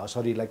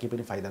शरीरलाई केही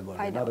पनि फाइदा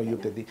गर्दैन र यो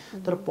त्यति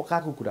तर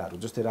पकाएको कुराहरू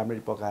जस्तै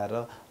राम्ररी पकाएर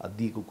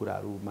दिएको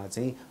कुराहरूमा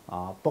चाहिँ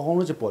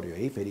पकाउनु चाहिँ पर्यो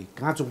है फेरि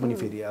काँचो पनि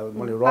फेरि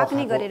मैले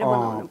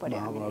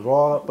र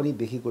पनि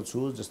देखेको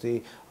छु जस्तै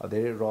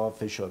धेरै र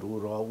फिसहरू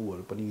र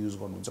ऊहरू पनि युज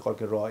गर्नुहुन्छ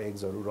कहिले र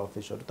एग्सहरू र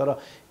फिसहरू तर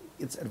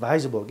इट्स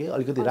एडभाइजेबल कि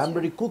अलिकति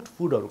राम्ररी कुक्ड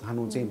फुडहरू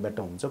खानु चाहिँ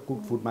बेटर हुन्छ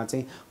कुक्ड फुडमा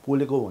चाहिँ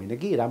पोलेको होइन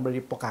कि राम्ररी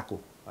पकाएको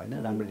होइन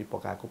राम्ररी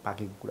पकाएको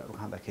पाकेको कुराहरू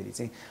खाँदाखेरि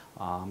चाहिँ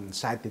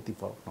सायद त्यति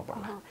फरक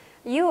नपर्ला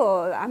यो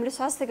हाम्रो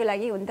स्वास्थ्यको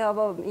लागि हुन त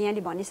अब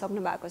यहाँले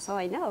भनिसक्नु भएको छ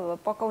होइन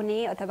अब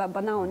पकाउने अथवा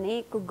बनाउने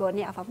कुक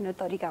गर्ने आफ्नो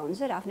तरिका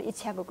हुन्छ र आफ्नो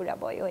इच्छाको कुरा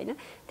भयो होइन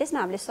त्यसमा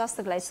हामीले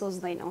स्वास्थ्यको लागि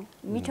सोच्दैनौँ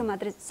मिठो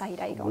मात्रै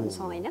चाहिरहेका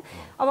हुन्छौँ होइन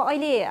अब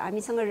अहिले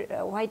हामीसँग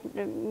व्हाइट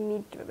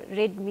मिट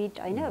रेड मिट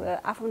होइन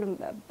आफ्नो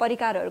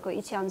परिकारहरूको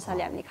इच्छा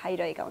अनुसारले हामीले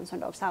खाइरहेका हुन्छौँ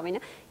डाक्टर साहब होइन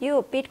यो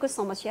पेटको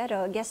समस्या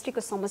र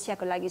ग्यास्ट्रिकको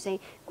समस्याको लागि चाहिँ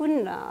कुन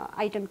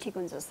आइटम ठिक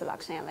हुन्छ जस्तो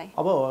लाग्छ यहाँलाई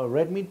अब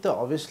रेड मिट त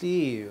अभियसली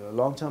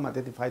लङ टर्ममा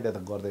त्यति फाइदा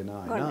त गर्दैन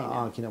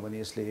होइन किनभने किनभने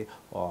यसले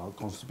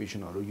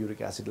कन्स्टिपेसनहरू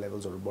युरिक एसिड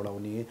लेभल्सहरू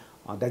बढाउने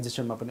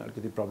डाइजेसनमा पनि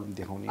अलिकति प्रब्लम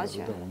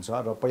देखाउनेहरू त हुन्छ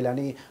र पहिला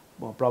नै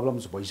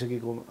प्रब्लम्स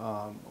भइसकेको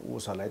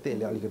उसहरूलाई चाहिँ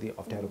यसले अलिकति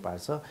अप्ठ्यारो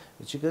पार्छ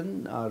चिकन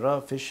र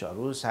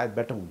फिसहरू सायद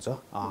बेटर हुन्छ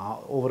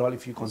overall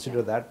if you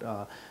consider that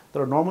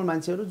तर नर्मल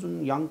मान्छेहरू जुन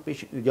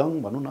यङ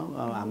भनौँ न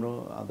हाम्रो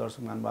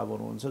दर्शक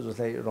महानुभावहरू हुन्छ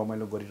जसलाई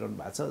रमाइलो गरिरहनु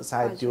भएको छ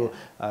सायद त्यो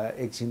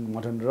एकछिन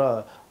मटन र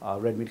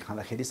रेड मिट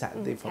खाँदाखेरि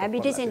सायद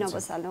ह्याबिटै चाहिँ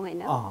नबसालौँ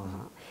होइन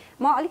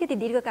म अलिकति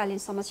दीर्घकालीन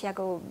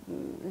समस्याको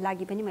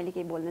लागि पनि मैले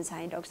केही बोल्न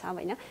चाहेँ डाक्टर साहब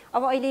होइन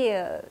अब अहिले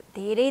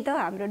धेरै त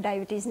हाम्रो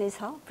डायबिटिज नै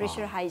छ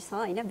प्रेसर हाई छ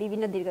होइन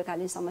विभिन्न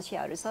दीर्घकालीन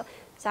समस्याहरू छ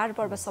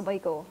चाडपर्व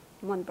सबैको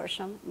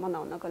मनपर्छ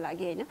मनाउनको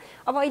लागि होइन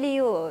अब अहिले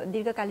यो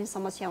दीर्घकालीन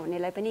समस्या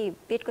हुनेलाई पनि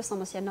पेटको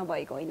समस्या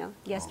नभएको होइन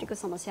ग्यास्ट्रिकको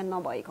समस्या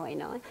नभएको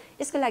होइन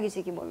यसको लागि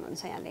चाहिँ के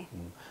बोल्नुहुन्छ यहाँले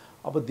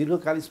अब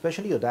दीर्घकालीन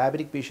स्पेसली यो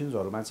डायबेटिक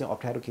पेसेन्ट्सहरूमा चाहिँ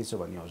अप्ठ्यारो के छ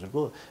भने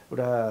हजुरको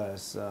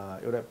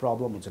एउटा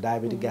प्रब्लम हुन्छ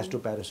डायबेटिक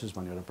ग्यास्ट्रोप्यारासिस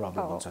भन्ने एउटा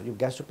प्रब्लम हुन्छ यो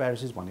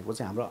ग्यास्ट्रोप्यारासिस भनेको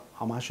चाहिँ हाम्रो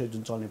आमाशय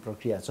जुन चल्ने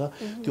प्रक्रिया छ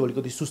त्यो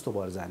अलिकति सुस्त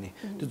भएर जाने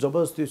त्यो जब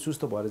त्यो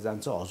सुस्त भएर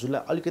जान्छ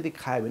हजुरलाई अलिकति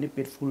खायो भने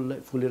पेट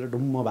फुलेर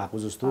डुम्म भएको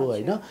जस्तो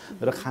होइन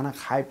र खाना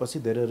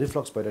खाएपछि धेरै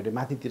रिफ्लक्स भइरहने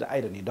माथितिर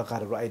आइरहने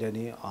डकारहरू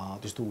आइरहने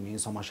त्यस्तो हुने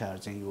समस्याहरू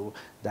चाहिँ यो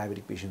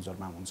डायबेटिक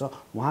पेसेन्ट्सहरूमा हुन्छ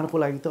उहाँहरूको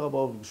लागि त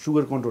अब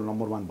सुगर कन्ट्रोल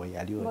नम्बर 1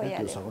 भइहाल्यो होइन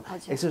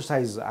त्योसँग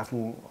एक्सर्साइज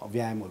आफ्नो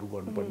व्यायामहरू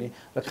गर्नुपर्ने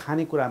र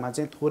खानेकुरामा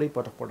चाहिँ थोरै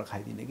पटक पटक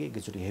खाइदिने कि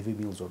एकचोटि हेभी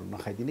मिल्सहरू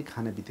नखाइदिने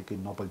खाने बित्तिकै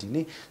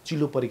नपल्टिने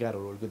चिल्लो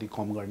परिकारहरू अलिकति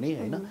कम गर्ने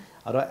होइन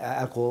र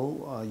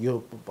एल्कोहल यो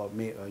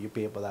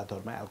पेय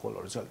पदार्थहरूमा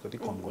एल्कोहलहरू चाहिँ अलिकति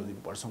कम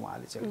गरिदिनुपर्छ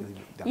उहाँले चाहिँ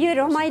अलिकति यो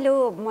रमाइलो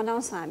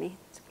मनाउँछौँ हामी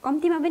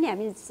कम्तीमा पनि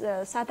हामी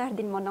 7-8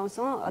 दिन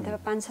मनाउँछौँ अथवा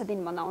 5-6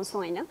 दिन मनाउँछौँ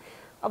होइन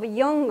अब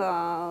यङ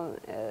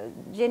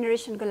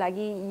जेनेरेसनको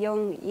लागि यङ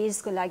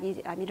एजको लागि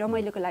हामी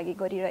रमाइलोको लागि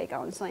गरिरहेका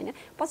हुन्छौँ होइन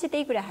पछि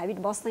त्यही कुरा ह्याबिट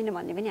बस्दैन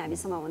भन्ने पनि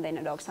हामीसँग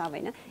हुँदैन डाक्टर साहब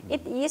होइन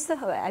यस्तो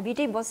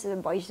ह्याबिटै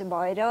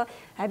भएर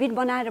ह्याबिट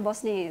बनाएर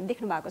बस्ने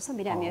देख्नु भएको छ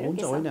बिरामीहरू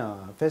हुन्छ होइन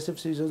फेस्टिभ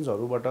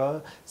सिजन्सहरूबाट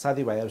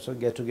साथीभाइहरूसँग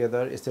गेट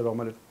टुगेदर यस्तै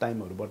रमाइलो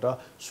टाइमहरूबाट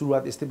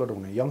सुरुवात यस्तैबाट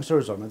हुने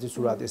यङ्स्टर्सहरूमा चाहिँ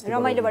सुरुवात यस्तै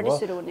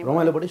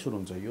रमाइलोबाटै सुरु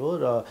हुन्छ यो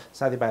र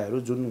साथीभाइहरू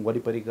जुन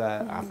वरिपरिका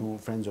आफ्नो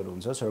फ्रेन्ड्सहरू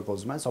हुन्छ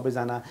सर्कल्समा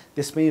सबैजना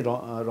त्यसमै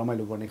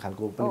रमाइलो गर्ने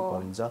खालको पनि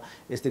परिन्छ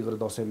यस्तै गरेर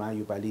दसैँमा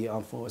योपालि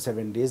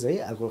 7 डेज है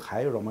एल्कोहल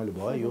खायो रमाइलो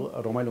भयो यो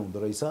रमाइलो हुँदो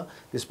रहेछ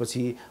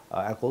त्यसपछि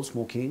एल्कोहल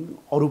स्मोकिङ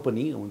अरू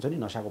पनि हुन्छ नि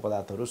नसाको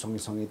पदार्थहरू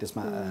सँगै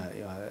त्यसमा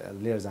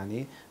लिएर जाने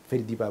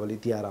फेरि दीपावली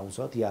तिहार आउँछ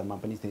तिहारमा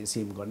पनि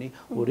सेम गर्ने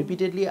हो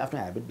रिपिटेडली आफ्नो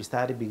ह्याबिट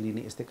बिस्तारै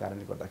बिग्रिने यस्तै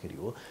कारणले गर्दाखेरि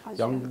हो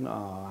यङ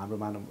हाम्रो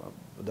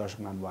दर्शक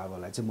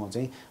महानुभावहरूलाई चाहिँ म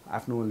चाहिँ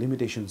आफ्नो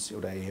लिमिटेसन्स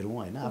एउटा हेरौँ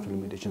होइन आफ्नो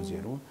लिमिटेसन्स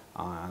हेरौँ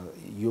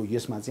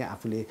यसमा चाहिँ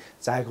आफूले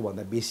चाहेको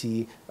भन्दा बेसी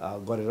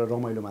गरेर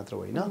रमाइलो मात्र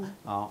होइन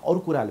अरू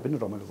कुराहरूले पनि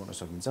रमाइलो गर्न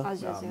सकिन्छ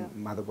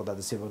मादक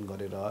पदार्थ सेवन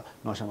गरेर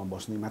नसामा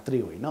बस्ने मात्रै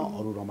होइन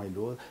अरू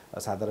रमाइलो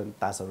साधारण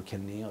तासहरू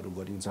खेल्नेहरू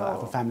गरिन्छ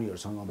आफ्नो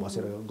फ्यामिलीहरूसँग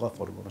बसेर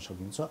गफहरू गर्न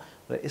सकिन्छ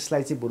र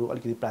यसलाई चाहिँ बरु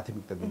अलिकति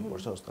प्राथमिकता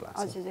दिनुपर्छ जस्तो लाग्छ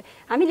हजुर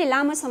हामीले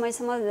लामो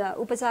समयसम्म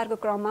उपचारको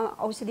क्रममा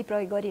औषधि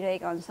प्रयोग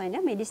गरिरहेका हुन्छौँ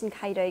होइन मेडिसिन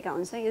खाइरहेका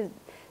हुन्छौँ यो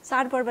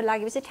चाडपर्व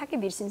लागेपछि ठ्याक्कै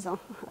बिर्सिन्छौँ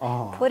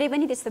थोरै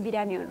पनि त्यस्तो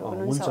बिरामीहरू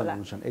हुनुहुन्छ होला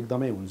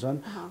एकदमै हुन्छन्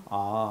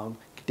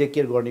टेक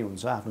केयर गर्ने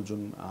हुन्छ आफ्नो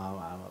जुन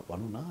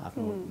भनौँ न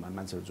आफ्नो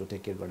मान्छेहरू जो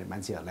टेक केयर गर्ने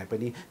मान्छेहरूलाई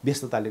पनि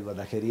व्यस्तताले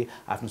गर्दाखेरि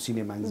आफ्नो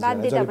सिने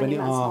मान्छेहरूलाई जहिले पनि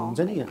हुन्छ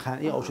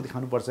नि औषधि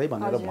खानुपर्छ है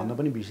भनेर भन्न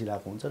पनि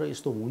बिर्सिरहेको हुन्छ र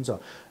यस्तो हुन्छ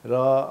र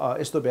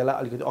यस्तो बेला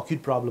अलिकति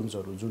अक्युट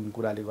प्रब्लम्सहरू जुन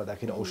कुराले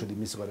गर्दाखेरि औषधि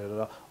मिस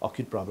गरेर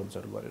अक्युट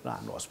प्रब्लम्सहरू गरेर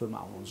हाम्रो हस्पिटलमा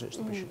आउनुहुन्छ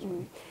यस्तो पेसेन्ट्स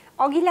पनि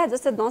अघिल्ला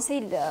जस्तो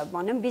दसैँ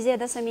भनौँ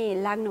विजयादशमी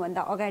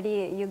लाग्नुभन्दा अगाडि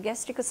यो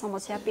ग्यास्ट्रिकको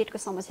समस्या पेटको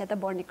समस्या त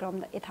बढ्ने क्रम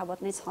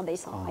यथावत नै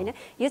छँदैछ होइन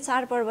यो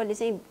चाडपर्वले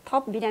चाहिँ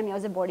थप बिरामी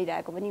अझै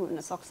बढिरहेको पनि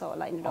हुनसक्छ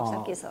होला होइन डाक्टर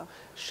साहब के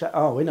छ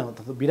होइन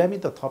बिरामी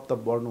त थप त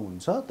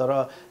बढ्नुहुन्छ तर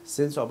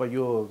सेन्स अब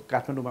यो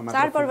काठमाडौँमा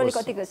चाडपर्वले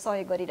कतिको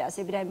सहयोग गरिरहेको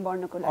छ बिरामी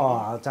बढ्नको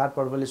लागि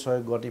चाडपर्वले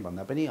सहयोग गर्ने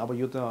भन्दा पनि अब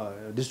यो त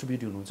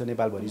डिस्ट्रिब्युट हुनुहुन्छ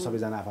नेपालभरि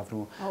सबैजना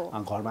आफ्नो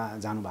घरमा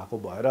जानुभएको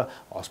भएर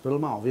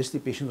हस्पिटलमा अभियसली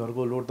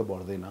पेसेन्टहरूको लोड त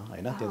बढ्दैन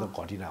होइन त्यो त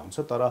घटिरहेको हुन्छ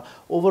तर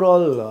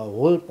ओभरअल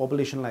होल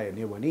पपुलेसनलाई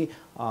हेर्ने हो भने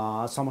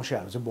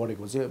समस्याहरू चाहिँ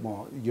बढेको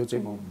चाहिँ यो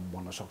चाहिँ म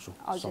भन्न सक्छु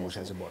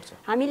समस्या चाहिँ बढ्छ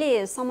हामीले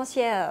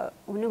समस्या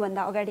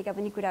हुनुभन्दा अगाडिका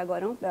पनि कुरा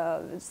गरौँ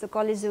जस्तो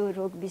कलेजो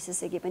रोग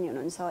विशेषज्ञ पनि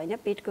हुनुहुन्छ होइन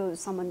पेटको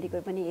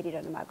सम्बन्धीको पनि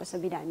हेरिरहनु भएको छ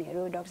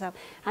बिरामीहरू डाक्टर साहब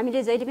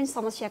हामीले जहिले पनि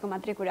समस्याको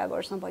मात्रै कुरा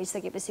गर्छौँ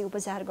भइसकेपछि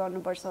उपचार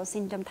गर्नुपर्छ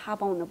सिम्टम थाहा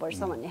पाउनुपर्छ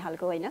भन्ने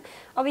खालको होइन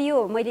अब यो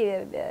मैले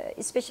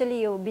स्पेसली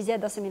यो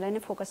विजयादशमीलाई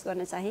नै फोकस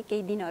गर्न चाहेँ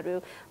केही दिनहरू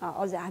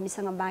अझ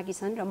हामीसँग बाँकी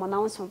छन् र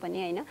मनाउँछौँ पनि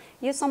होइन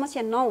यो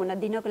समस्या नहुन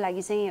दिनको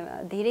लागि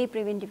चाहिँ धेरै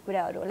प्रिभेन्टिभ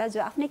कुराहरू होला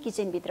जो आफ्नै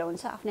किचनभित्र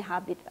हुन्छ आफ्नै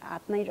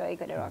हातमै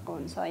रहेको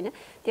हुन्छ होइन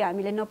त्यो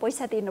हामीले न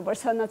पैसा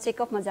तिर्नुपर्छ न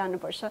चेकअपमा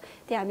जानुपर्छ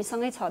त्यो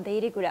हामीसँगै छ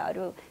धेरै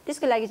कुराहरू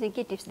त्यसको लागि चाहिँ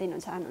के टिप्स दिन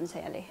चाहनुहुन्छ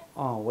यहाँले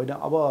होइन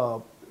अब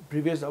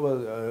प्रिभियस अब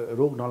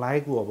रोग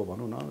नलागेको अब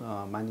भनौँ न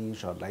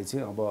मानिसहरूलाई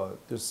चाहिँ अब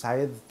त्यो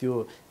सायद त्यो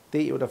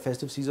त्यही एउटा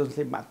फेस्टिभ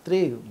सिजन्सले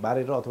मात्रै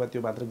बारेर अथवा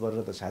त्यो मात्रै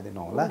गरेर त सायदै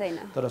नहोला,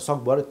 तर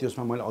सकभर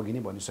त्यसमा मैले अघि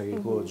नै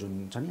भनिसकेको जुन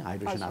छ नि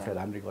हाइड्रेसन आफूलाई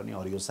राम्ररी गर्ने,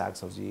 हरियो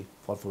सागसब्जी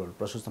फलफुलहरू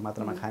प्रशस्त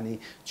मात्रामा खाने,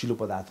 चिलो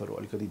पदार्थहरू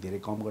अलिकति धेरै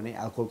कम गर्ने,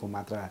 अल्कोहलको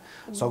मात्रा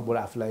सकभर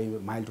आफूलाई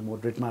माइल्ड टु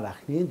मोडरेटमा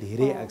राख्ने,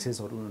 धेरै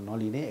एक्सेसहरू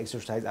नलिने,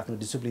 एक्सर्साइज आफ्नो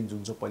डिसिप्लिन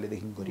जुन चाहिँ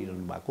पहिलेदेखि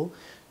गरिरहनु भएको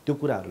त्यो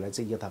कुराहरूलाई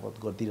चाहिँ यथावत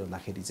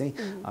गरिदिरहँदाखेरि चाहिँ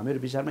मेरो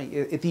विचारमा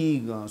यति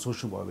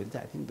सोच्नुभयो भने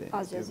चाहिँ आई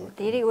थिङ्क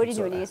धेरै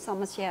ओरिजिनल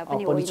समस्या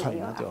पनि छैन।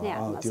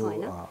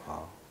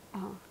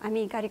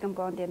 हामी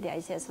कार्यक्रमको अन्त्य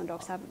आइसकेका छौँ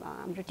डाक्टर साहब।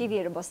 हाम्रो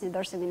टिभीहरू बस्ने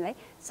दर्शकलाई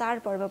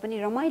चाडपर्व पनि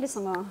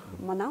रमाइलोसँग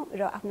मनाऊ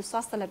र आफ्नो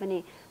स्वास्थ्यलाई पनि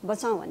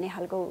बचाऊ भन्ने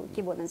खालको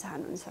के भन्न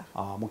चाहनुहुन्छ?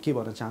 म के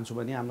भन्न चाहन्छु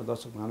भने हाम्रो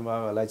दर्शक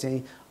महानुभावहरूलाई चाहिँ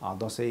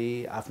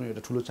दसैँ आफ्नो एउटा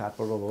ठुलो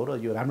चाडपर्व हो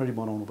र यो राम्ररी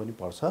मनाउनु पनि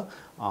पर्छ,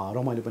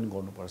 रमाइलो पनि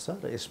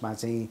गर्नुपर्छ र यसमा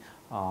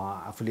चाहिँ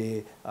आफूले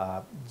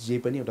जे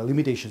पनि एउटा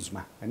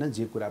लिमिटेसन्समा होइन,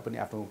 जे कुरा पनि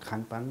आफ्नो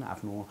खानपान,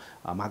 आफ्नो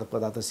मादक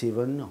पदार्थ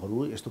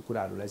सेवनहरू यस्तो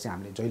कुराहरूलाई चाहिँ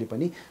हामीले जहिले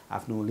पनि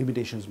आफ्नो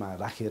लिमिटेसन्समा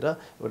राखेर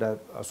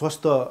एउटा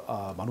स्वस्थ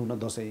भनौँ न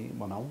दसैँ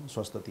मनाऊ,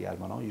 स्वस्थ तिहार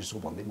मनाऊ,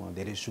 यसो भन्दै म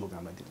धेरै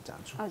शुभकामना दिन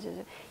चाहन्छु। हजुर,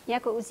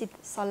 यहाँको उचित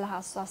सल्लाह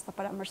स्वास्थ्य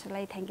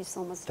परामर्शलाई thank you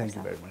so much. Thank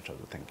you very much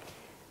हजुर, थ्याङ्क यू।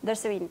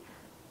 दर्शकबिन,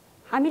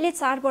 हामीले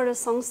चाडपर्व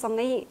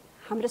सँगसँगै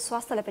हाम्रो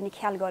स्वास्थ्यलाई पनि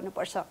ख्याल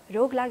गर्नुपर्छ।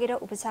 रोग लागेर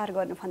उपचार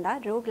गर्नुभन्दा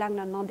रोग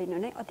लाग्न नदिनु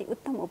नै अति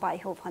उत्तम उपाय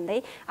हो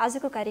भन्दै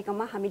आजको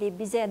कार्यक्रममा हामीले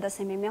विजया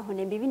दशमीमा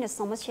हुने विभिन्न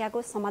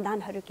समस्याको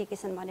समाधानहरू के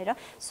छन् भनेर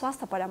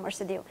स्वास्थ्य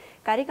परामर्श दियौँ।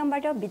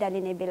 कार्यक्रमबाट बिदा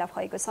लिने बेला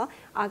भएको छ।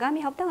 आगामी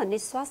हप्ता अन्य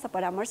स्वास्थ्य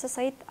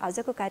परामर्शसहित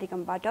आजको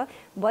कार्यक्रमबाट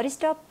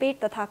वरिष्ठ पेट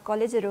तथा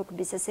कलेजो रोग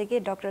विशेषज्ञ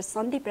डाक्टर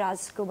सन्दीप राज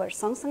कुँवर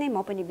सँगसँगै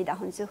म पनि बिदा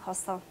हुन्छु।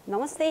 हस्त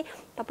नमस्ते,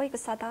 तपाईँको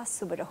साता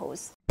शुभ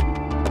रहोस्।